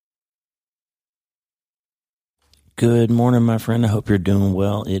Good morning, my friend. I hope you're doing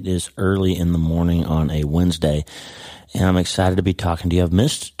well. It is early in the morning on a Wednesday, and I'm excited to be talking to you. I've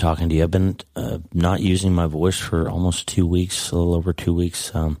missed talking to you. I've been not using my voice for almost 2 weeks, a little over 2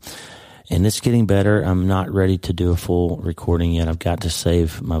 weeks, and it's getting better. I'm not ready to do a full recording yet. I've got to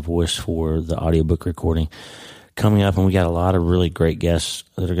save my voice for the audiobook recording coming up, and we got a lot of really great guests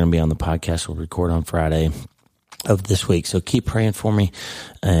that are going to be on the podcast. We'll record on Friday of this week. So keep praying for me,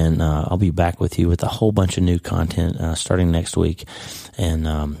 and I'll be back with you with a whole bunch of new content starting next week. And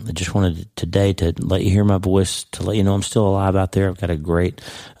I just wanted today to let you hear my voice, to let you know I'm still alive out there. I've got a great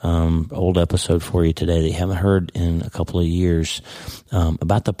old episode for you today that you haven't heard in a couple of years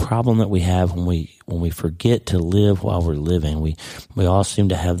about the problem that we have when we forget to live while we're living. We all seem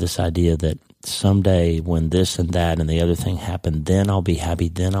to have this idea that someday when this and that and the other thing happen, then I'll be happy,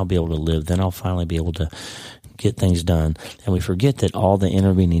 then I'll be able to live, then I'll finally be able to get things done. And we forget that all the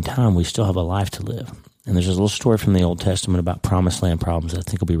intervening time, we still have a life to live. And there's a little story from the Old Testament about promised land problems that I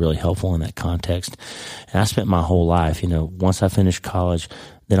think will be really helpful in that context. And I spent my whole life, once I finish college,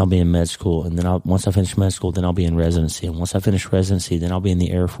 then I'll be in med school. And then once I finish med school, then I'll be in residency. And once I finish residency, then I'll be in the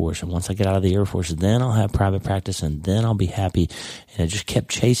Air Force. And once I get out of the Air Force, then I'll have private practice, and then I'll be happy. And I just kept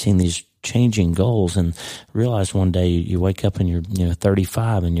chasing these changing goals, and realized one day you wake up and you're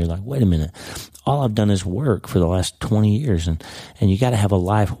 35 and you're like, wait a minute, all I've done is work for the last 20 years, and you got to have a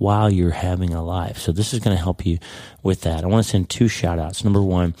life while you're having a life. So this is going to help you with that. I want to send 2 shout outs. Number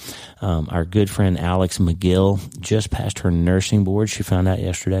one, our good friend Alex McGill just passed her nursing board. She found out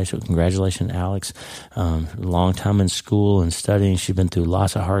yesterday. So congratulations, Alex. Long time in school and studying. She's been through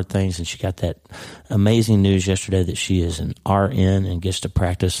lots of hard things, and she got that amazing news yesterday that she is an RN and gets to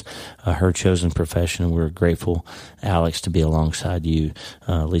practice her chosen profession. We're grateful, Alex, to be alongside you.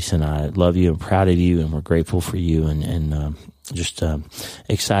 Lisa and I love you and proud of you, and we're grateful for you, and just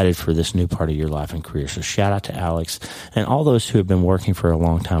excited for this new part of your life and career. So shout out to Alex and all those who have been working for a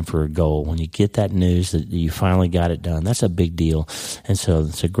long time for a goal. When you get that news that you finally got it done, that's a big deal. And so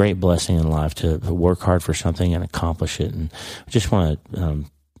it's a great blessing in life to work hard for something and accomplish it. And I just want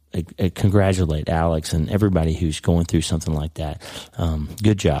to congratulate Alex and everybody who's going through something like that.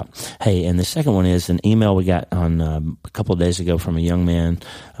 Good job. Hey, and the second one is an email we got on a couple of days ago from a young man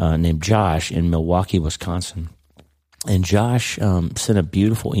named Josh in Milwaukee, Wisconsin. And Josh sent a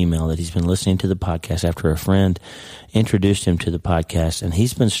beautiful email that he's been listening to the podcast after a friend introduced him to the podcast, and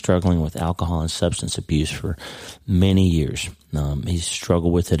he's been struggling with alcohol and substance abuse for many years. He's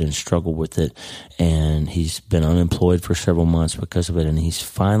struggled with it, and he's been unemployed for several months because of it, and he's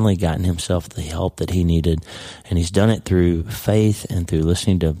finally gotten himself the help that he needed, and he's done it through faith and through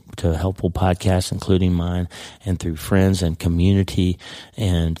listening to helpful podcasts, including mine, and through friends and community,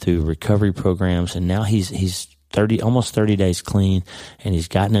 and through recovery programs, and now he's almost 30 days clean, and he's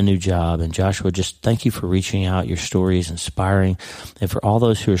gotten a new job. And Joshua, just thank you for reaching out. Your story is inspiring. And for all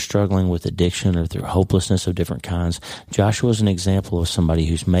those who are struggling with addiction or through hopelessness of different kinds, Joshua is an example of somebody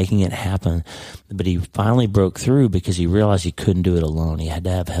who's making it happen. But he finally broke through because he realized he couldn't do it alone. He had to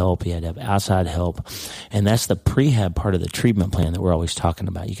have help. He had to have outside help. And that's the prehab part of the treatment plan that we're always talking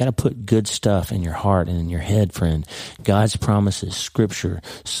about. You got to put good stuff in your heart and in your head, friend. God's promises, scripture,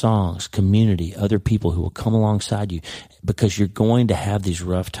 songs, community, other people who will come alongside you, because you're going to have these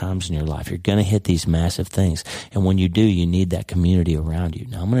rough times in your life. You're going to hit these massive things. And when you do, you need that community around you.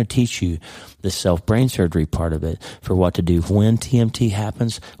 Now, I'm going to teach you the self-brain surgery part of it for what to do when TMT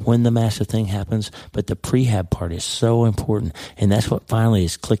happens, when the massive thing happens. But the prehab part is so important. And that's what finally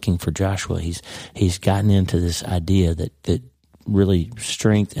is clicking for Joshua. He's gotten into this idea that really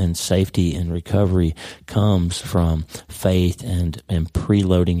strength and safety and recovery comes from faith and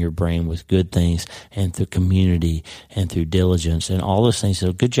preloading your brain with good things, and through community and through diligence and all those things.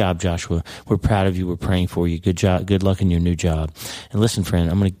 So good job, Joshua. We're proud of you. We're praying for you. Good job. Good luck in your new job. And listen, friend,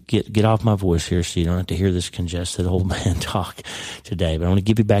 I'm going to get off my voice here so you don't have to hear this congested old man talk today. But I want to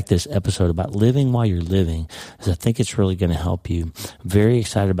give you back this episode about living while you're living, because I think it's really going to help you. I'm very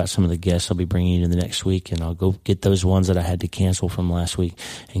excited about some of the guests I'll be bringing you in the next week, and I'll go get those ones that I had to cancel from last week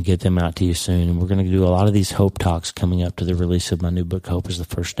and get them out to you soon. And we're going to do a lot of these Hope Talks coming up to the release of my new book, Hope is the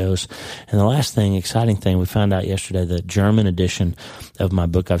First Dose. And the last thing, exciting thing, we found out yesterday, the German edition of my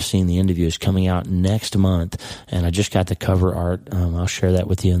book, I've Seen the End of You, is coming out next month. And I just got the cover art. I'll share that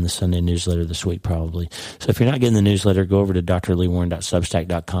with you in the Sunday newsletter this week probably. So if you're not getting the newsletter, go over to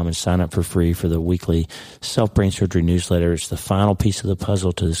drleewarren.substack.com and sign up for free for the weekly self-brain surgery newsletter. It's the final piece of the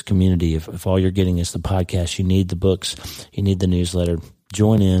puzzle to this community. If all you're getting is the podcast, you need the books, you need the newsletter.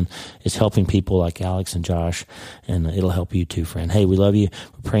 join in. It's helping people like Alex and Josh, and it'll help you too, friend. Hey, we love you.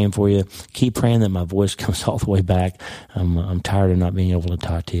 We're praying for you. Keep praying that my voice comes all the way back. I'm tired of not being able to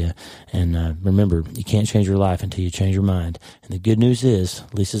talk to you. And remember, you can't change your life until you change your mind. And the good news is,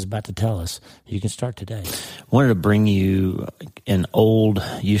 Lisa's about to tell us, you can start today. I wanted to bring you an old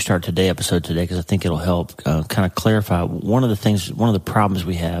You Start Today episode today because I think it'll help kind of clarify one of the problems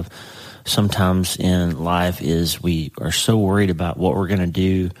we have sometimes in life is we are so worried about what we're going to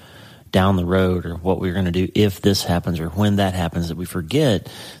do down the road or what we're going to do if this happens or when that happens that we forget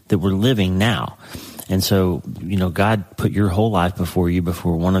that we're living now. And so, God put your whole life before you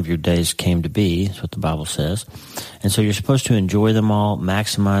before one of your days came to be. That's what the Bible says. And so you're supposed to enjoy them all,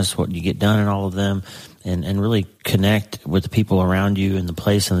 maximize what you get done in all of them, and really connect with the people around you and the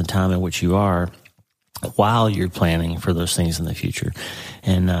place and the time in which you are while you're planning for those things in the future.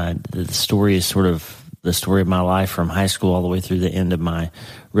 And the story is sort of the story of my life from high school all the way through the end of my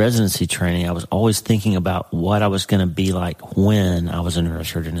residency training. I was always thinking about what I was going to be like when I was a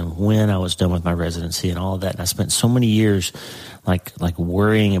neurosurgeon and when I was done with my residency and all of that. And I spent so many years like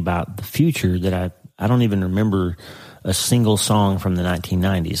worrying about the future that I don't even remember a single song from the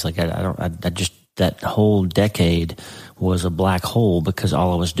 1990s. Like I just that whole decade was a black hole because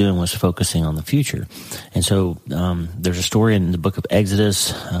all I was doing was focusing on the future. And so there's a story in the book of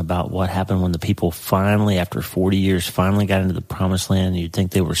Exodus about what happened when the people finally, after 40 years, finally got into the promised land. You'd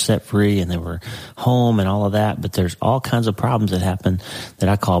think they were set free and they were home and all of that, but there's all kinds of problems that happen that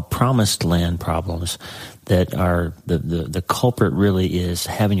I call promised land problems that are the culprit really is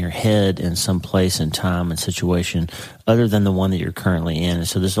having your head in some place and time and situation other than the one that you're currently in. And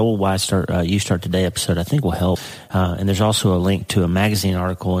so this old You Start Today episode I think will help. And there's also a link to a magazine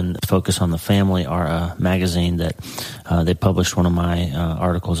article in Focus on the Family, our magazine that they published one of my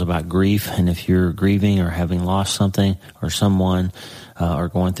articles about grief. And if you're grieving or having lost something or someone or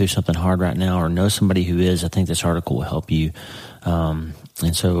going through something hard right now or know somebody who is, I think this article will help you.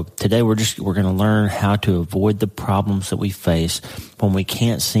 And so today we're going to learn how to avoid the problems that we face when we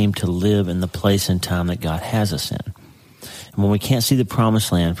can't seem to live in the place and time that God has us in. And when we can't see the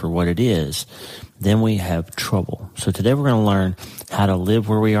promised land for what it is, then we have trouble. So today we're going to learn how to live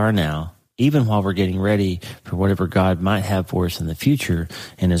where we are now, even while we're getting ready for whatever God might have for us in the future.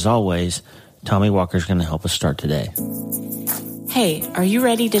 And as always, Tommy Walker is going to help us start today. Hey, are you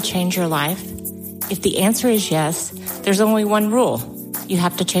ready to change your life? If the answer is yes, there's only one rule. You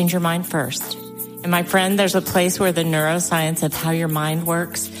have to change your mind first. And my friend, there's a place where the neuroscience of how your mind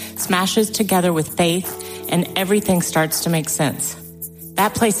works smashes together with faith and everything starts to make sense.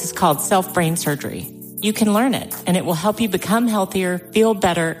 That place is called self-brain surgery. You can learn it and it will help you become healthier, feel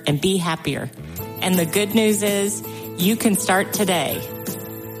better, and be happier. And the good news is you can start today.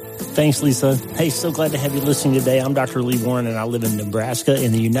 Thanks, Lisa. Hey, so glad to have you listening today. I'm Dr. Lee Warren, and I live in Nebraska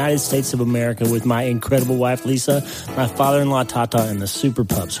in the United States of America with my incredible wife, Lisa, my father-in-law, Tata, and the super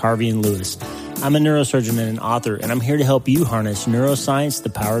pups, Harvey and Lewis. I'm a neurosurgeon and an author, and I'm here to help you harness neuroscience, the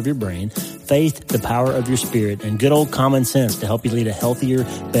power of your brain, faith, the power of your spirit, and good old common sense to help you lead a healthier,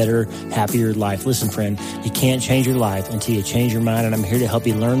 better, happier life. Listen, friend, you can't change your life until you change your mind, and I'm here to help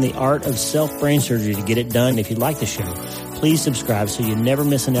you learn the art of self-brain surgery to get it done. If you like the show, please subscribe so you never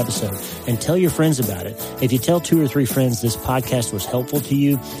miss an episode and tell your friends about it. If you tell 2 or 3 friends this podcast was helpful to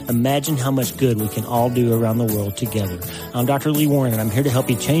you, imagine how much good we can all do around the world together. I'm Dr. Lee Warren, and I'm here to help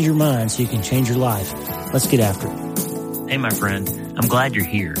you change your mind so you can change your life. Let's get after it. Hey, my friend, I'm glad you're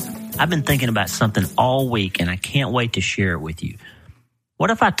here. I've been thinking about something all week, and I can't wait to share it with you. What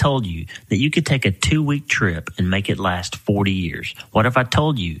if I told you that you could take a 2-week trip and make it last 40 years? What if I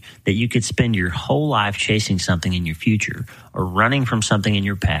told you that you could spend your whole life chasing something in your future or running from something in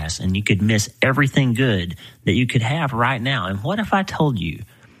your past and you could miss everything good that you could have right now? And what if I told you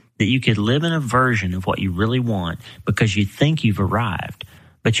that you could live in a version of what you really want because you think you've arrived,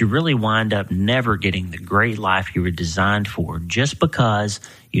 but you really wind up never getting the great life you were designed for just because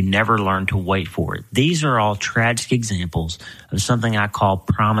you never learned to wait for it? These are all tragic examples of something I call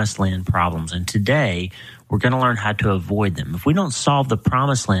promised land problems. And today, we're going to learn how to avoid them. If we don't solve the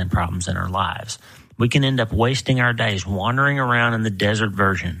promised land problems in our lives, we can end up wasting our days wandering around in the desert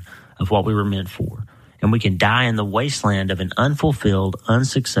version of what we were meant for. And we can die in the wasteland of an unfulfilled,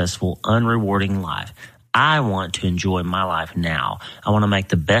 unsuccessful, unrewarding life. I want to enjoy my life now. I want to make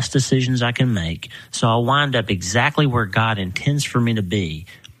the best decisions I can make so I'll wind up exactly where God intends for me to be.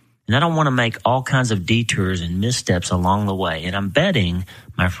 And I don't want to make all kinds of detours and missteps along the way. And I'm betting,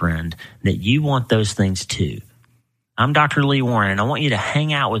 my friend, that you want those things too. I'm Dr. Lee Warren, and I want you to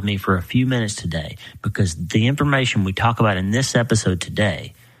hang out with me for a few minutes today because the information we talk about in this episode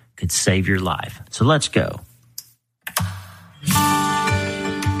today could save your life. So let's go.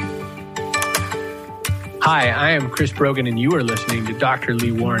 Hi, I am Chris Brogan, and you are listening to Dr.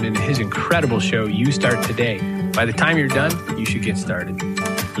 Lee Warren and his incredible show, You Start Today. By the time you're done, you should get started.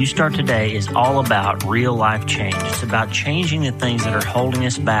 You Start Today is all about real life change. It's about changing the things that are holding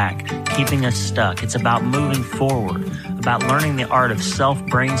us back, keeping us stuck. It's about moving forward, about learning the art of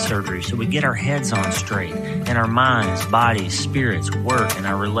self-brain surgery so we get our heads on straight and our minds, bodies, spirits, work, and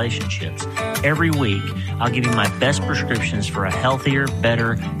our relationships. Every week, I'll give you my best prescriptions for a healthier,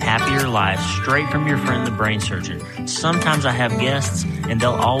 better, happier life straight from your friend, the brain surgeon. Sometimes I have guests, and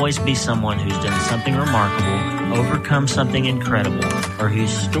there'll always be someone who's done something remarkable, overcome something incredible, or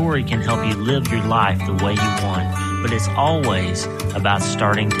whose story can help you live your life the way you want. But it's always about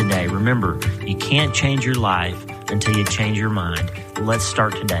starting today. Remember, you can't change your life until you change your mind. Let's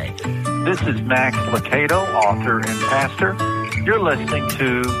start today. This is Max Lucado, author and pastor. You're listening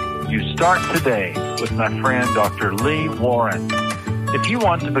to You Start Today with my friend Dr. Lee Warren. If you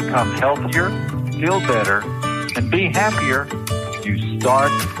want to become healthier, feel better, and be happier, you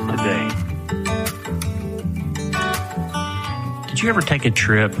start today. Did you ever take a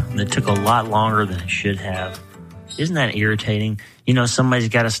trip that took a lot longer than it should have? Isn't that irritating? You know, somebody's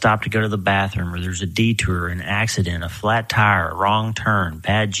got to stop to go to the bathroom, or there's a detour, an accident, a flat tire, a wrong turn,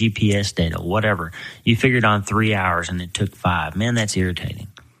 bad GPS data, whatever. You figured on 3 hours and it took 5. Man, that's irritating.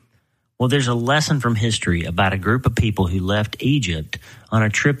 Well, there's a lesson from history about a group of people who left Egypt on a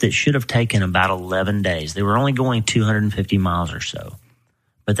trip that should have taken about 11 days. They were only going 250 miles or so.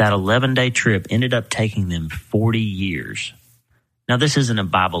 But that 11-day trip ended up taking them 40 years. Now, this isn't a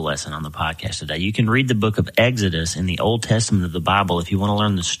Bible lesson on the podcast today. You can read the book of Exodus in the Old Testament of the Bible if you want to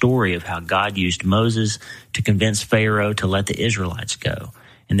learn the story of how God used Moses to convince Pharaoh to let the Israelites go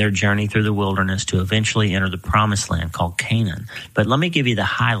in their journey through the wilderness to eventually enter the promised land called Canaan. But let me give you the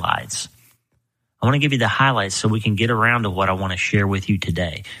highlights. I want to give you the highlights so we can get around to what I want to share with you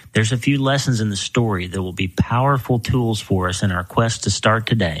today. There's a few lessons in the story that will be powerful tools for us in our quest to start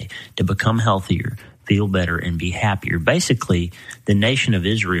today to become healthier, feel better, and be happier. Basically, the nation of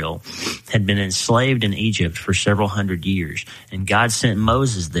Israel had been enslaved in Egypt for several hundred years, and God sent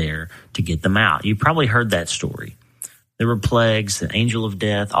Moses there to get them out. You probably heard that story. There were plagues, the angel of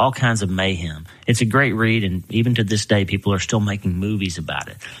death, all kinds of mayhem. It's a great read, and even to this day, people are still making movies about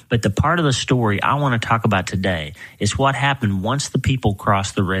it. But the part of the story I want to talk about today is what happened once the people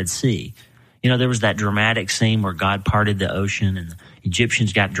crossed the Red Sea. You know, there was that dramatic scene where God parted the ocean and the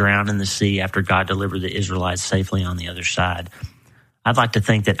Egyptians got drowned in the sea after God delivered the Israelites safely on the other side. I'd like to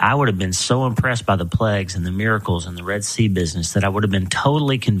think that I would have been so impressed by the plagues and the miracles and the Red Sea business that I would have been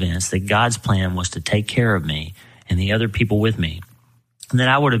totally convinced that God's plan was to take care of me and the other people with me, and that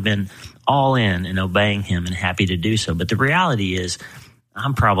I would have been all in and obeying him and happy to do so. But the reality is,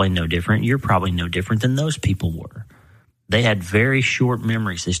 I'm probably no different. You're probably no different than those people were. They had very short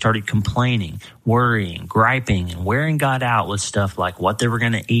memories. They started complaining, worrying, griping, and wearing God out with stuff like what they were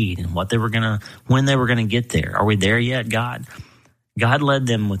going to eat and when they were going to get there. Are we there yet, God? God led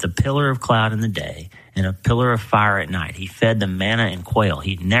them with a pillar of cloud in the day and a pillar of fire at night. He fed them manna and quail.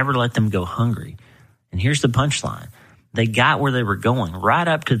 He never let them go hungry. And here's the punchline. They got where they were going, right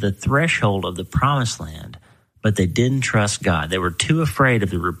up to the threshold of the promised land, but they didn't trust God. They were too afraid of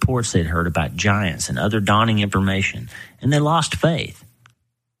the reports they'd heard about giants and other daunting information, and they lost faith.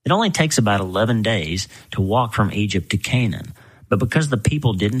 It only takes about 11 days to walk from Egypt to Canaan, but because the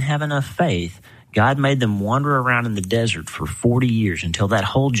people didn't have enough faith, God made them wander around in the desert for 40 years until that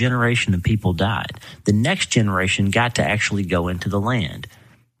whole generation of people died. The next generation got to actually go into the land,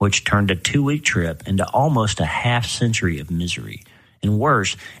 which turned a 2-week trip into almost a half-century of misery. And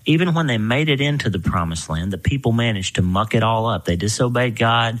worse, even when they made it into the promised land, the people managed to muck it all up. They disobeyed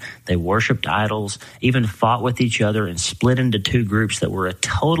God, they worshipped idols, even fought with each other and split into 2 groups that were a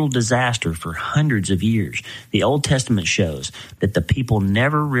total disaster for hundreds of years. The Old Testament shows that the people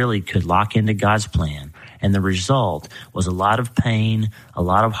never really could lock into God's plan, and the result was a lot of pain, a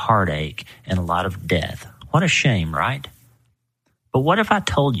lot of heartache, and a lot of death. What a shame, right? But what if I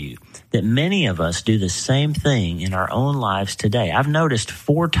told you that many of us do the same thing in our own lives today? I've noticed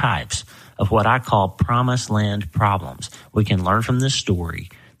 4 types of what I call promised land problems we can learn from this story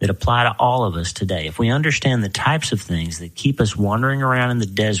that apply to all of us today. If we understand the types of things that keep us wandering around in the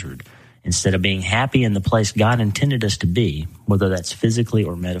desert instead of being happy in the place God intended us to be, whether that's physically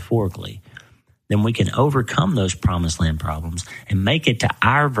or metaphorically, then we can overcome those promised land problems and make it to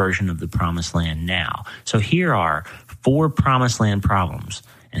our version of the promised land now. So here are 4 promised land problems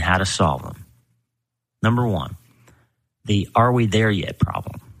and how to solve them. Number 1, the are we there yet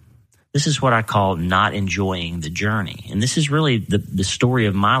problem. This is what I call not enjoying the journey. And this is really the story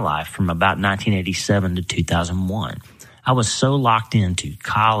of my life from about 1987 to 2001. I was so locked into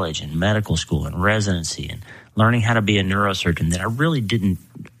college and medical school and residency and learning how to be a neurosurgeon that I really didn't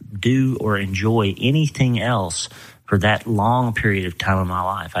do or enjoy anything else for that long period of time in my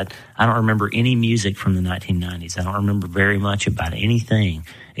life. I don't remember any music from the 1990s. I don't remember very much about anything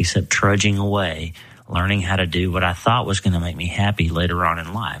except trudging away, learning how to do what I thought was going to make me happy later on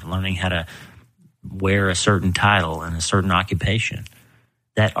in life, learning how to wear a certain title and a certain occupation.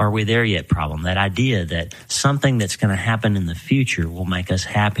 That are we there yet problem, that idea that something that's going to happen in the future will make us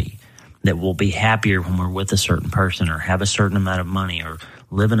happy, that we'll be happier when we're with a certain person or have a certain amount of money or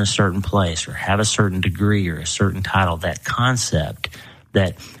live in a certain place or have a certain degree or a certain title, that concept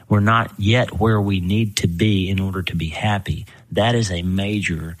that we're not yet where we need to be in order to be happy, that is a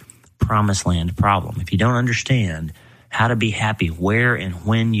major promised land problem. If you don't understand how to be happy where and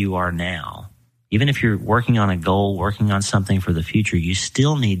when you are now, even if you're working on a goal, working on something for the future, you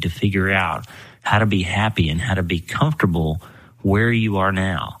still need to figure out how to be happy and how to be comfortable where you are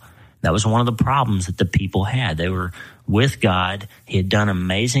now. That was one of the problems that the people had. They were with God. He had done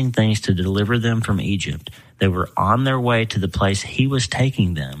amazing things to deliver them from Egypt. They were on their way to the place he was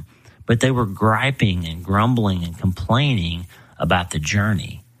taking them, but they were griping and grumbling and complaining about the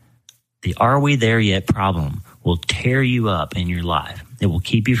journey. The "are we there yet" problem will tear you up in your life. It will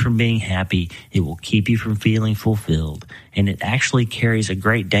keep you from being happy. It will keep you from feeling fulfilled. And it actually carries a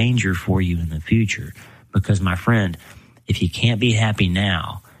great danger for you in the future. Because, my friend, if you can't be happy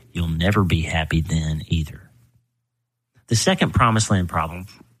now, you'll never be happy then either. The second promised land problem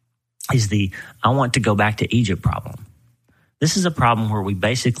is the "I want to go back to Egypt" problem. This is a problem where we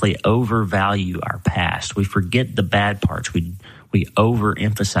basically overvalue our past. We forget the bad parts. We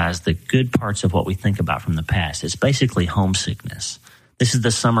overemphasize the good parts of what we think about from the past. It's basically homesickness. This is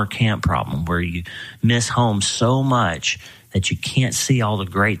the summer camp problem where you miss home so much that you can't see all the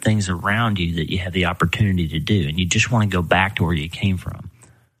great things around you that you have the opportunity to do, and you just want to go back to where you came from.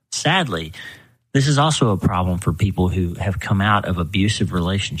 Sadly, this is also a problem for people who have come out of abusive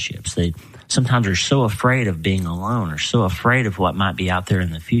relationships. They sometimes are so afraid of being alone or so afraid of what might be out there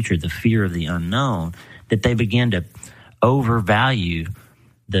in the future, the fear of the unknown, that they begin to overvalue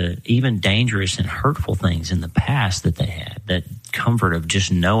the even dangerous and hurtful things in the past that they had. That comfort of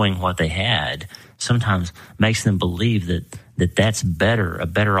just knowing what they had sometimes makes them believe that that's better. A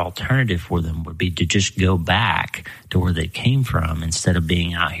better alternative for them would be to just go back to where they came from instead of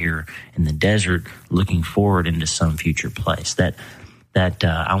being out here in the desert looking forward into some future place. That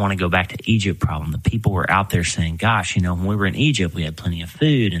I want to go back to Egypt problem. The people were out there saying, gosh, when we were in Egypt, we had plenty of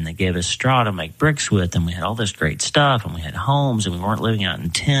food and they gave us straw to make bricks with, and we had all this great stuff, and we had homes, and we weren't living out in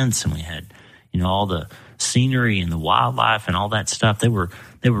tents, and we had, all the scenery and the wildlife and all that stuff. They were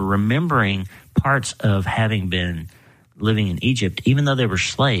remembering parts of having been living in Egypt, even though they were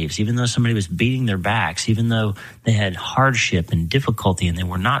slaves, even though somebody was beating their backs, even though they had hardship and difficulty and they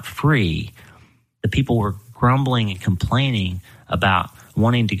were not free. The people were grumbling and complaining about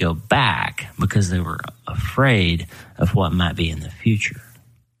wanting to go back because they were afraid of what might be in the future.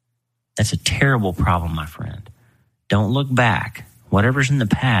 That's a terrible problem, my friend. Don't look back. Whatever's in the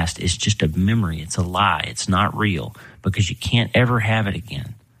past is just a memory. It's a lie. It's not real because you can't ever have it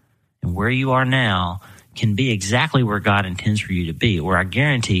again. And where you are now can be exactly where God intends for you to be, or I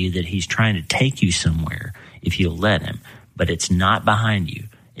guarantee you that he's trying to take you somewhere if you'll let him. But it's not behind you.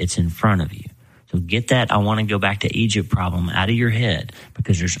 It's in front of you. So get that "I want to go back to Egypt" problem out of your head,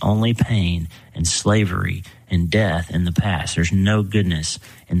 because there's only pain and slavery and death in the past. There's no goodness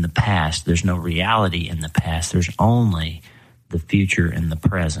in the past. There's no reality in the past. There's only the future and the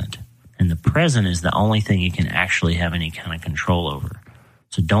present. And the present is the only thing you can actually have any kind of control over.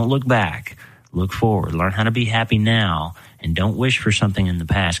 So don't look back. Look forward. Learn how to be happy now, and don't wish for something in the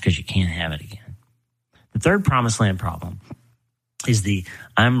past because you can't have it again. The third promised land problem is the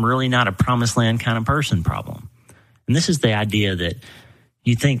 "I'm really not a promised land kind of person" problem. And this is the idea that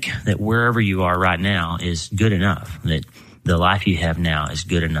you think that wherever you are right now is good enough, that the life you have now is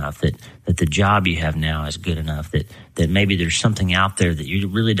good enough, that the job you have now is good enough, that maybe there's something out there that you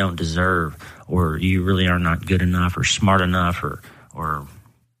really don't deserve, or you really are not good enough or smart enough or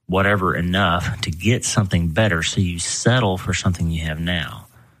whatever enough to get something better, so you settle for something you have now.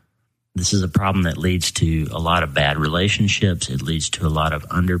 This is a problem that leads to a lot of bad relationships. It leads to a lot of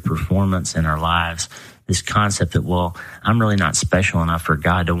underperformance in our lives. This concept that, well, I'm really not special enough for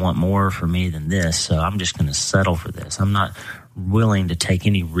God to want more for me than this, so I'm just going to settle for this. I'm not willing to take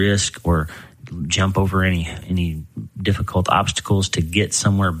any risk or jump over any difficult obstacles to get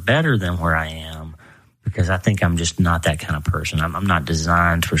somewhere better than where I am, because I think I'm just not that kind of person. I'm not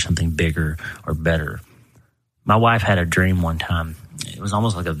designed for something bigger or better. My wife had a dream one time. It was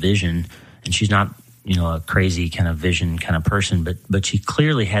almost like a vision, and she's not a crazy kind of vision kind of person, but she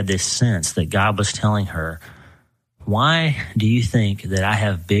clearly had this sense that God was telling her, why do you think that I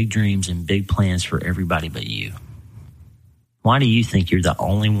have big dreams and big plans for everybody but you? Why do you think you're the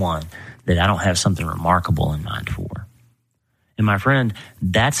only one that I don't have something remarkable in mind for? And my friend,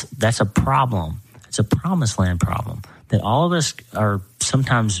 that's a problem. It's a promised land problem that all of us are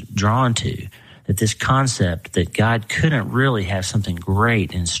sometimes drawn to, that this concept that God couldn't really have something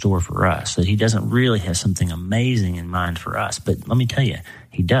great in store for us, that he doesn't really have something amazing in mind for us. But let me tell you,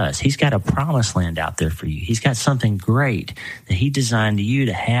 he does. He's got a promised land out there for you. He's got something great that he designed you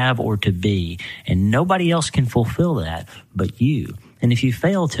to have or to be, and nobody else can fulfill that but you. And if you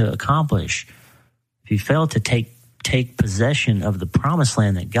fail to accomplish, if you fail to take possession of the promised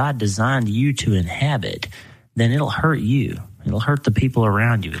land that God designed you to inhabit, then it'll hurt you. It'll hurt the people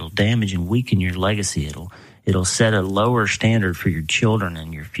around you. It'll damage and weaken your legacy. It'll set a lower standard for your children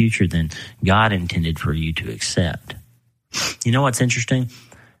and your future than God intended for you to accept. You know what's interesting?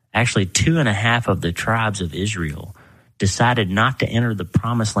 Actually, 2.5 of the tribes of Israel decided not to enter the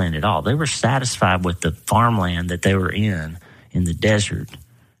promised land at all. They were satisfied with the farmland that they were in the desert,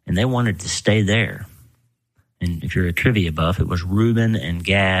 and they wanted to stay there. And if you're a trivia buff, it was Reuben and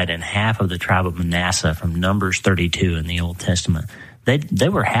Gad and half of the tribe of Manasseh from Numbers 32 in the Old Testament. They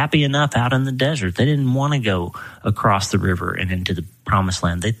were happy enough out in the desert. They didn't want to go across the river and into the promised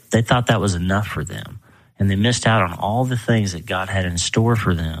land. They thought that was enough for them. And they missed out on all the things that God had in store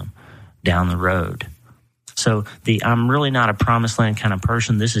for them down the road. So I'm really not a promised land kind of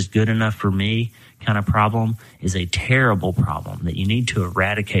person, this is good enough for me kind of problem is a terrible problem that you need to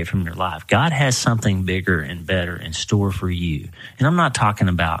eradicate from your life. God has something bigger and better in store for you. And I'm not talking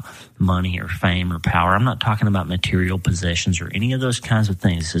about money or fame or power. I'm not talking about material possessions or any of those kinds of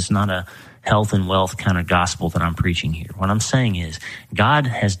things. It's not a health and wealth kind of gospel that I'm preaching here. What I'm saying is God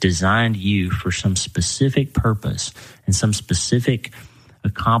has designed you for some specific purpose and some specific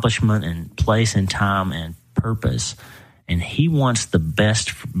accomplishment and place and time and purpose. And he wants the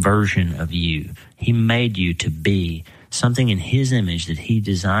best version of you. He made you to be something in his image that he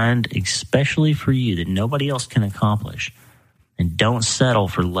designed especially for you that nobody else can accomplish. And don't settle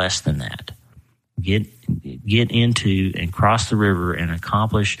for less than that. Get into and cross the river and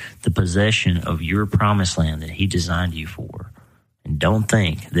accomplish the possession of your promised land that he designed you for. And don't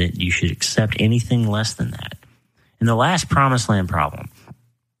think that you should accept anything less than that. And the last promised land problem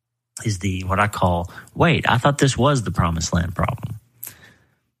is what I call, wait, I thought this was the promised land problem.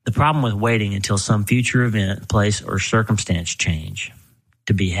 The problem with waiting until some future event, place, or circumstance change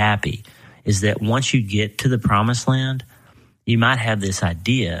to be happy is that once you get to the promised land, you might have this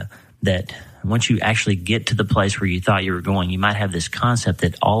idea that once you actually get to the place where you thought you were going, you might have this concept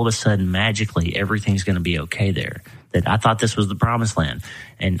that all of a sudden, magically, everything's going to be okay there. That I thought this was the promised land.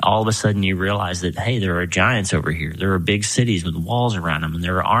 And all of a sudden you realize that, hey, there are giants over here. There are big cities with walls around them, and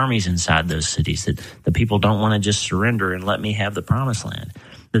there are armies inside those cities that the people don't want to just surrender and let me have the promised land.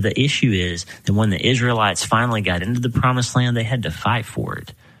 But the issue is that when the Israelites finally got into the promised land, they had to fight for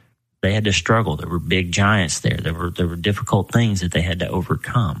it. They had to struggle. There were big giants there. There were difficult things that they had to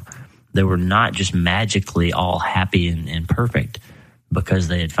overcome. They were not just magically all happy and perfect because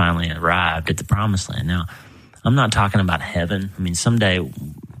they had finally arrived at the promised land. Now, I'm not talking about heaven. I mean, someday,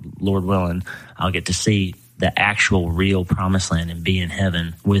 Lord willing, I'll get to see the actual real promised land and be in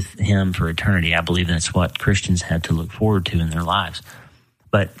heaven with him for eternity. I believe that's what Christians have to look forward to in their lives.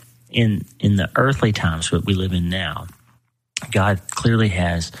 But in the earthly times that we live in now, God clearly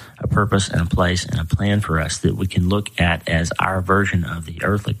has a purpose and a place and a plan for us that we can look at as our version of the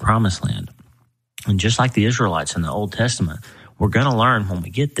earthly promised land. And just like the Israelites in the Old Testament, we're going to learn when we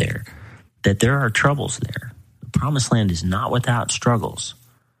get there that there are troubles there. The promised land is not without struggles.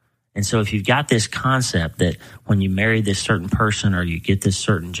 And so if you've got this concept that when you marry this certain person or you get this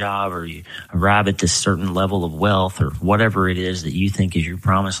certain job or you arrive at this certain level of wealth or whatever it is that you think is your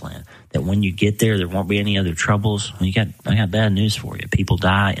promised land, that when you get there won't be any other troubles, I got bad news for you. People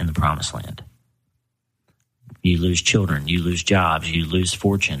die in the promised land. You lose children, you lose jobs, you lose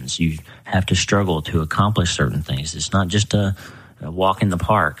fortunes. You have to struggle to accomplish certain things. It's not just a walk in the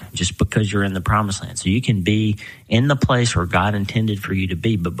park just because you're in the promised land. So you can be in the place where God intended for you to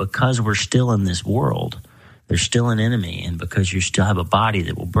be, but because we're still in this world, there's still an enemy, and because you still have a body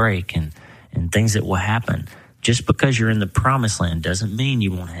that will break and things that will happen, just because you're in the promised land doesn't mean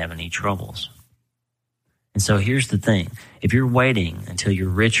you won't have any troubles. And so here's the thing. If you're waiting until you're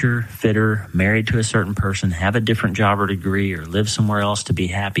richer, fitter, married to a certain person, have a different job or degree, or live somewhere else to be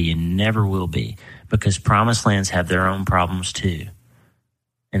happy, you never will be, because promised lands have their own problems too.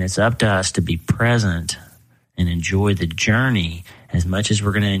 And it's up to us to be present and enjoy the journey as much as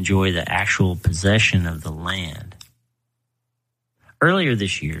we're going to enjoy the actual possession of the land. Earlier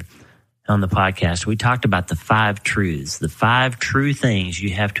this year on the podcast, we talked about the 5 truths, the 5 true things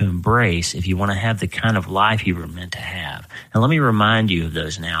you have to embrace if you want to have the kind of life you were meant to have. And let me remind you of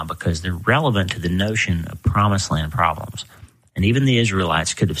those now because they're relevant to the notion of promised land problems. And even the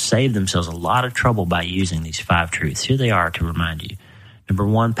Israelites could have saved themselves a lot of trouble by using these 5 truths. Here they are to remind you. Number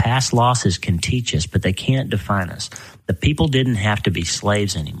 1, past losses can teach us, but they can't define us. The people didn't have to be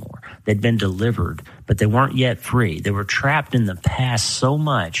slaves anymore. They'd been delivered, but they weren't yet free. They were trapped in the past so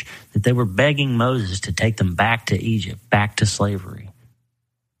much that they were begging Moses to take them back to Egypt, back to slavery.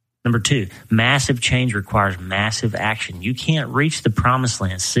 Number 2, massive change requires massive action. You can't reach the promised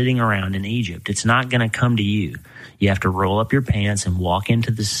land sitting around in Egypt. It's not going to come to you. You have to roll up your pants and walk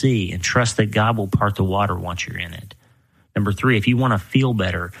into the sea and trust that God will part the water once you're in it. Number 3, if you want to feel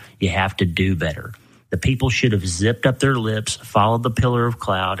better, you have to do better. The people should have zipped up their lips, followed the pillar of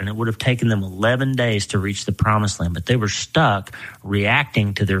cloud, and it would have taken them 11 days to reach the promised land. But they were stuck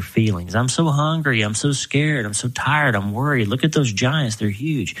reacting to their feelings. I'm so hungry. I'm so scared. I'm so tired. I'm worried. Look at those giants. They're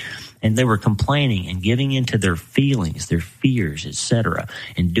huge. And they were complaining and giving into their feelings, their fears, etc.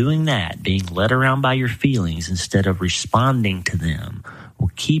 And doing that, being led around by your feelings instead of responding to them,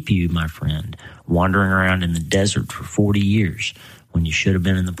 will keep you, my friend, wandering around in the desert for 40 years when you should have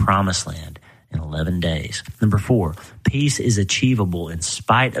been in the promised land in 11 days. Number 4, peace is achievable in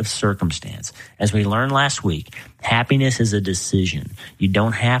spite of circumstance. As we learned last week, happiness is a decision. You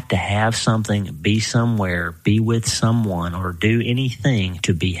don't have to have something, be somewhere, be with someone, or do anything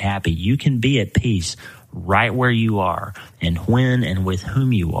to be happy. You can be at peace right where you are and when and with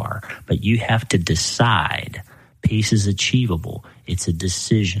whom you are, but you have to decide. Peace is achievable. It's a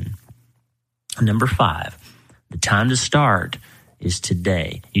decision. Number 5, the time to start is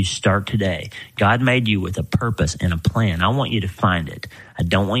today. You start today. God made you with a purpose and a plan. I want you to find it. I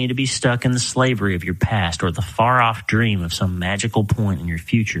don't want you to be stuck in the slavery of your past or the far-off dream of some magical point in your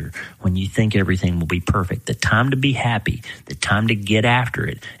future when you think everything will be perfect. The time to be happy, the time to get after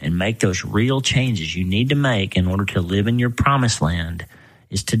it and make those real changes you need to make in order to live in your promised land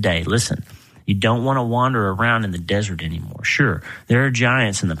is today. Listen. You don't want to wander around in the desert anymore. Sure, there are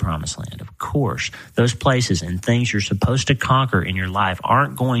giants in the promised land. Of course, those places and things you're supposed to conquer in your life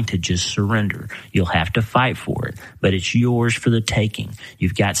aren't going to just surrender. You'll have to fight for it, but it's yours for the taking.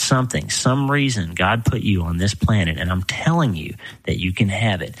 You've got something, some reason God put you on this planet, and I'm telling you that you can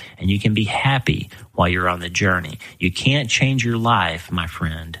have it, and you can be happy while you're on the journey. You can't change your life, my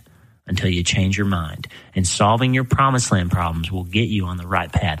friend, until you change your mind. And solving your promised land problems will get you on the right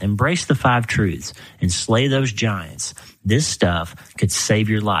path. Embrace the 5 truths and slay those giants. This stuff could save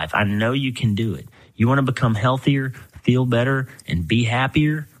your life. I know you can do it. You want to become healthier, feel better, and be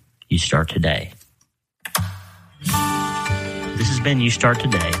happier? You start today. This has been You Start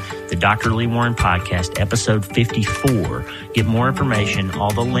Today, the Dr. Lee Warren Podcast, episode 54. Get more information,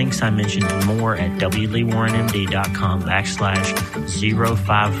 all the links I mentioned and more at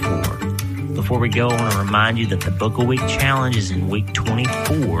wleewarrenmd.com/054. Before we go, I want to remind you that the Book a Week Challenge is in week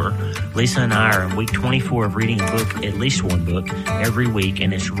 24. Lisa and I are in week 24 of reading a book, at least one book, every week,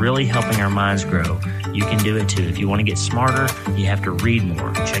 and it's really helping our minds grow. You can do it too. If you want to get smarter, you have to read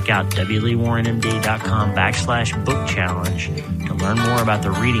more. Check out wleewarrenmd.com/book challenge to learn more about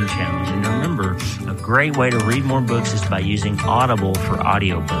the reading challenge. And remember, a great way to read more books is by using Audible for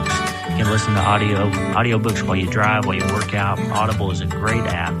audiobooks. You can listen to audiobooks while you drive, while you work out. Audible is a great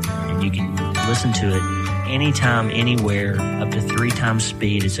app, and you can listen to it anytime, anywhere, up to 3 times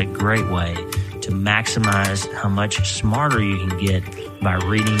speed. It's a great way to maximize how much smarter you can get by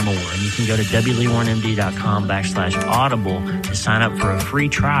reading more. And you can go to wleewarrenmd.com/audible to sign up for a free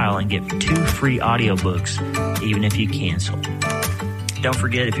trial and get 2 free audiobooks, even if you cancel. Don't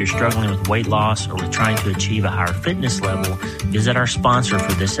forget, if you're struggling with weight loss or with trying to achieve a higher fitness level, visit our sponsor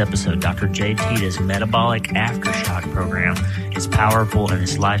for this episode, Dr. Jay Tita's Metabolic Aftershock program. It's powerful and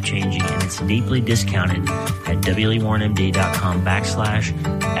it's life-changing, and it's deeply discounted at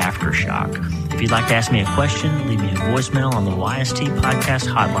wleewarrenmd.com/aftershock. If you'd like to ask me a question, leave me a voicemail on the YST podcast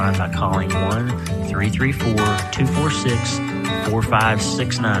hotline by calling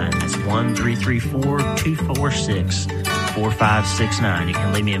 1-334-246-4569. That's 1-334-246-4569. You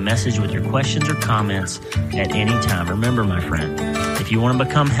can leave me a message with your questions or comments at any time. Remember, my friend, if you want to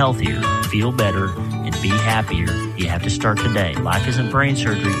become healthier, feel better, and be happier, you have to start today. Life isn't brain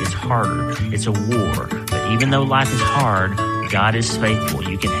surgery. It's harder. It's a war. But even though life is hard, God is faithful.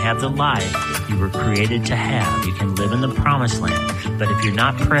 You can have the life you were created to have. You can live in the promised land. But if you're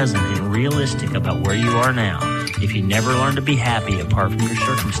not present and realistic about where you are now, if you never learn to be happy apart from your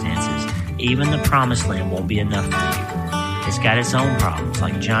circumstances, even the promised land won't be enough for you. It's got its own problems,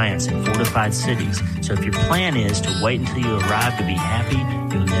 like giants and fortified cities. So if your plan is to wait until you arrive to be happy,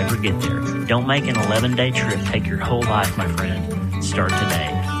 you'll never get there. Don't make an 11-day trip take your whole life, my friend. Start today.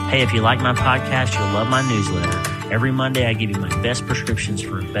 Hey, if you like my podcast, you'll love my newsletter. Every Monday, I give you my best prescriptions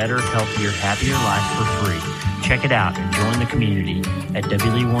for a better, healthier, happier life for free. Check it out and join the community at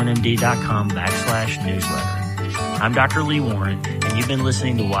wleewarrenmd.com/newsletter. I'm Dr. Lee Warren, and you've been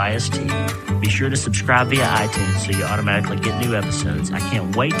listening to YST. Be sure to subscribe via iTunes so you automatically get new episodes. I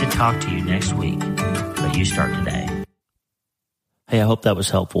can't wait to talk to you next week, but you start today. Hey, I hope that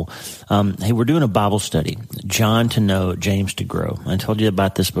was helpful. Hey, we're doing a Bible study, John to know, James to grow. I told you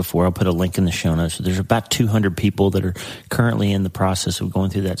about this before. I'll put a link in the show notes. There's about 200 people that are currently in the process of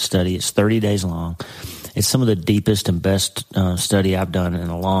going through that study. It's 30 days long. It's some of the deepest and best study I've done in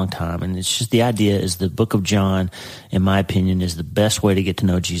a long time. And it's just the idea is the book of John, in my opinion, is the best way to get to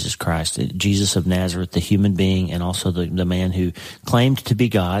know Jesus Christ, Jesus of Nazareth, the human being, and also the man who claimed to be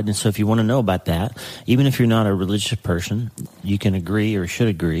God. And so if you want to know about that, even if you're not a religious person, you can agree or should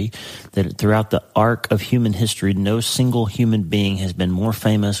agree that throughout the arc of human history, no single human being has been more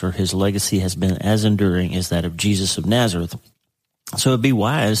famous or his legacy has been as enduring as that of Jesus of Nazareth. So it'd be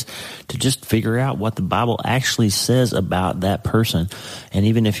wise to just figure out what the Bible actually says about that person. And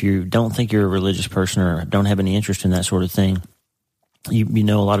even if you don't think you're a religious person or don't have any interest in that sort of thing, you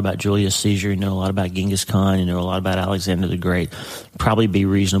know a lot about Julius Caesar, you know a lot about Genghis Khan, you know a lot about Alexander the Great. Probably be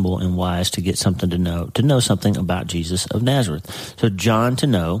reasonable and wise to get something to know something about Jesus of Nazareth. So John to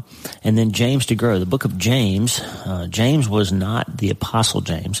know, and then James to grow. The book of James, James was not the apostle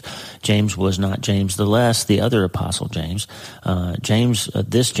James. James was not James the Less, the other apostle James.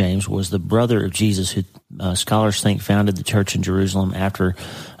 This James was the brother of Jesus who scholars think founded the church in Jerusalem after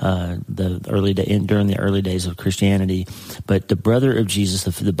during the early days of Christianity. But the brother of Jesus,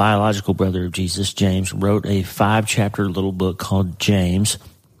 the biological brother of Jesus, James, wrote a 5-chapter little book called James,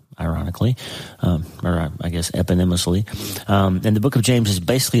 ironically, or I guess eponymously. And the book of James is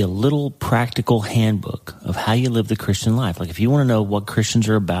basically a little practical handbook of how you live the Christian life. Like if you want to know what Christians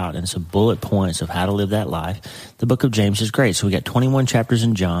are about and some bullet points of how to live that life, the book of James is great. So we got 21 chapters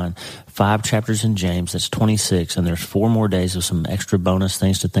in John, 5 chapters in James. That's 26. And there's 4 more days of some extra bonus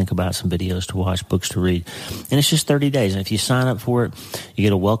things to think about, some videos to watch, books to read. And it's just 30 days. And if you sign up for it, you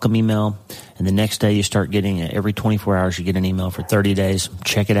get a welcome email. And the next day you start getting every 24 hours, you get an email for 30 days.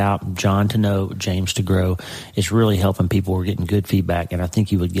 Check it out. John to know, James to grow. It's really helping people. We're getting good feedback, and I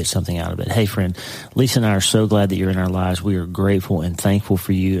think you would get something out of it. Hey, friend, Lisa and I are so glad that you're in our lives. We are grateful and thankful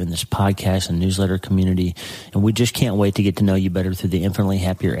for you in this podcast and newsletter community, and we just can't wait to get to know you better through the Infinitely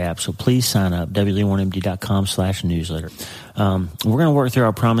Happier app. So please sign up, wleewarrenmd.com/newsletter. We're going to work through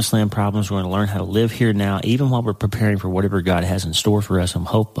our promised land problems. We're going to learn how to live here now, even while we're preparing for whatever God has in store for us. I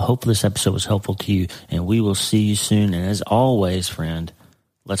hope this episode was helpful to you, and we will see you soon. And as always, friend,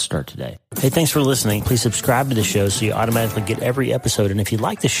 let's start today. Hey, thanks for listening. Please subscribe to the show so you automatically get every episode. And if you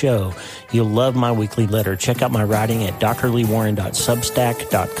like the show, you'll love my weekly letter. Check out my writing at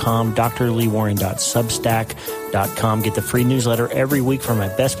drleewarren.substack.com, drleewarren.substack.com. Get the free newsletter every week for my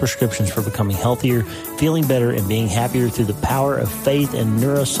best prescriptions for becoming healthier, feeling better, and being happier through the power of faith and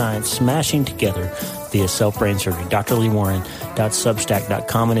neuroscience smashing together via self-brain surgery.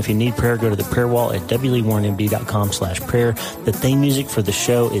 drleewarren.substack.com. And if you need prayer, go to the prayer wall at wleewarrenmd.com/prayer. The theme music for the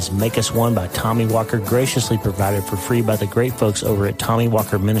show is Make Us One by Tommy Walker, graciously provided for free by the great folks over at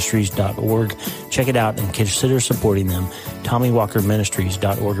TommyWalkerMinistries.org. Check it out and consider supporting them.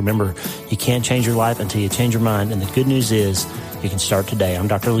 TommyWalkerMinistries.org. Remember, you can't change your life until you change your mind. And the good news is you can start today. I'm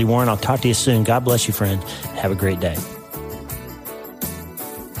Dr. Lee Warren. I'll talk to you soon. God bless you, friend. Have a great day.